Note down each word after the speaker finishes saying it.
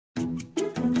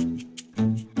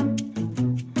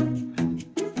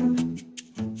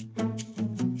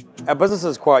Our business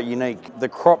is quite unique. The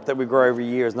crop that we grow every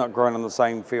year is not grown on the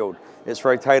same field. It's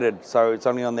rotated, so it's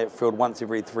only on that field once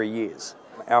every 3 years.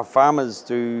 Our farmers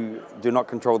do not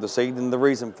control the seed, and the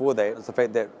reason for that is the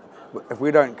fact that if we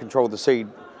don't control the seed,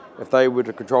 if they were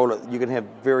to control it, you can have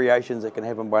variations that can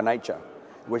happen by nature,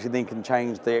 which then can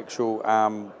change the actual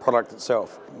product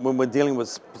itself. When we're dealing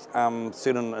with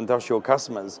certain industrial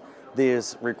customers,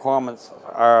 there's requirements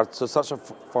are to such a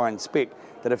fine spec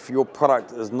that if your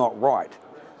product is not right,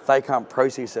 they can't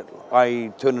process it,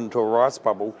 i.e. turn it into a rice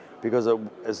bubble, because it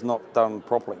is not done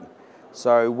properly.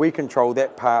 So we control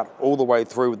that part all the way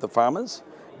through with the farmers.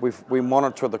 We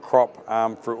monitor the crop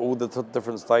through all the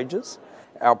different stages.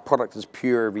 Our product is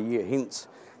pure every year, hence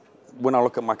when I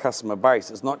look at my customer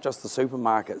base, it's not just the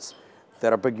supermarkets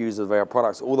that are big users of our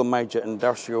products. All the major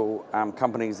industrial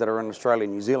companies that are in Australia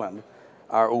and New Zealand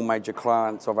are all major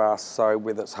clients of ours. So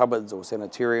whether it's Hubbard's or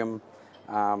Sanitarium,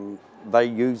 they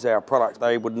use our product.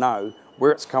 They would know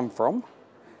where it's come from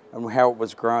and how it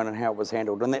was grown and how it was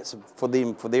handled. And that's for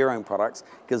them, for their own products,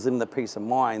 gives them the peace of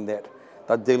mind that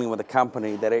they're dealing with a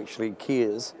company that actually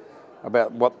cares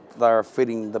about what they're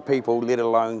feeding the people, let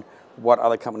alone what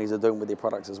other companies are doing with their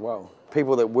products as well.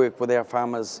 People that work with our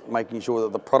farmers, making sure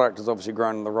that the product is obviously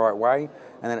grown in the right way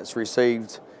and then it's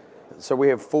received. So we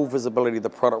have full visibility of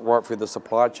the product right through the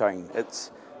supply chain.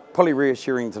 It's probably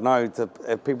reassuring to know that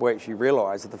if people actually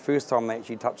realise that the first time they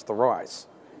actually touch the rice,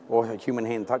 or a human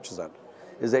hand touches it,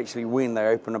 is actually when they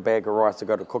open a bag of rice to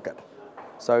go to cook it.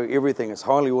 So everything is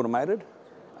highly automated,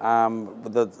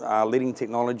 with the leading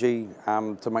technology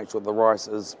to make sure the rice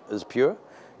is pure.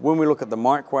 When we look at the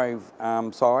microwave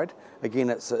side, again,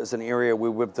 it's an area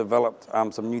where we've developed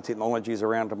some new technologies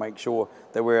around to make sure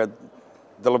that we're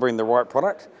delivering the right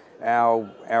product.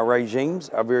 Our regimes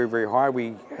are very, very high.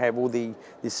 We have all this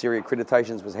series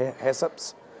accreditations with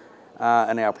HACCPs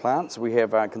in our plants. We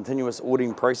have continuous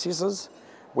auditing processes.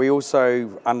 We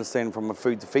also understand from a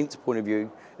food defence point of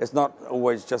view, it's not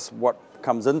always just what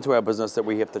comes into our business that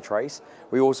we have to trace.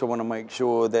 We also want to make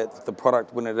sure that the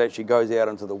product, when it actually goes out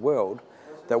into the world,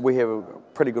 that we have a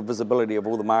pretty good visibility of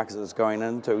all the markets it's going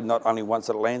into, not only once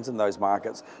it lands in those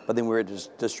markets, but then where it is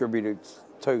distributed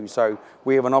to. So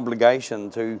we have an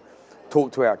obligation to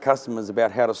talk to our customers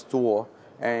about how to store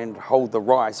and hold the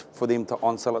rice for them to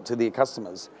on-sell it to their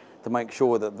customers, to make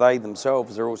sure that they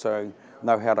themselves are also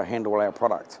know how to handle our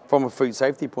product. From a food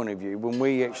safety point of view, when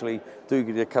we actually do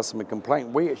get a customer complaint,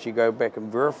 we actually go back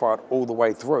and verify it all the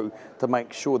way through to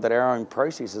make sure that our own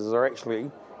processes are actually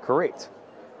correct.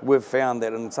 We've found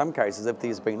that in some cases, if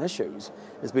there's been issues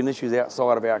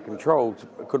outside of our control.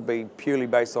 It could be purely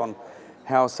based on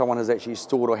how someone has actually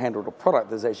stored or handled a product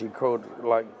that's actually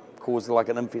caused like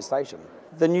an infestation.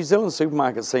 The New Zealand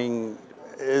supermarket scene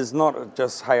is not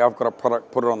just, hey, I've got a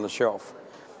product, put it on the shelf.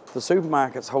 The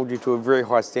supermarkets hold you to a very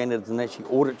high standard and actually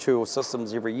audit your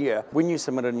systems every year. When you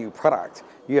submit a new product,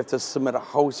 you have to submit a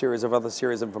whole series of other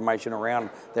information around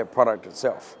that product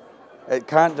itself. It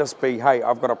can't just be, hey,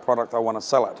 I've got a product, I want to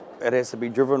sell it. It has to be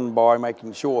driven by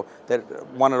making sure that,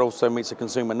 one, it also meets a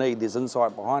consumer need, there's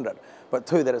insight behind it, but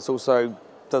two, that it also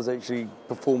does actually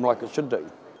perform like it should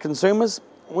do. Consumers,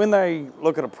 when they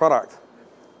look at a product,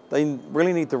 they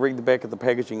really need to read the back of the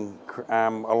packaging a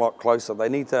lot closer. They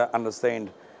need to understand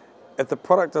if the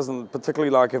product doesn't, particularly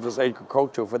like if it's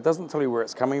agricultural, if it doesn't tell you where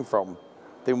it's coming from,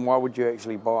 then why would you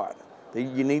actually buy it?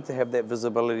 You need to have that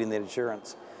visibility and that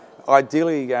assurance.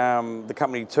 Ideally, the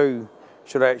company too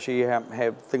should actually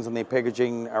have things on their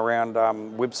packaging around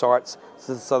websites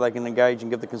so they can engage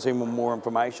and give the consumer more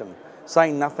information.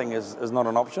 Saying nothing is not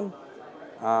an option.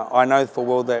 I know for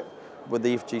well that with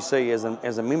the FGC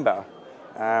as a member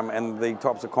and the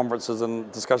types of conferences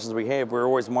and discussions we have, we're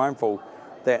always mindful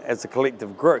that as a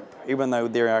collective group, even though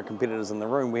there are competitors in the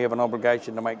room, we have an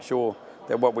obligation to make sure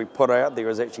that what we put out there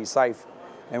is actually safe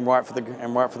and right for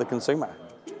the consumer.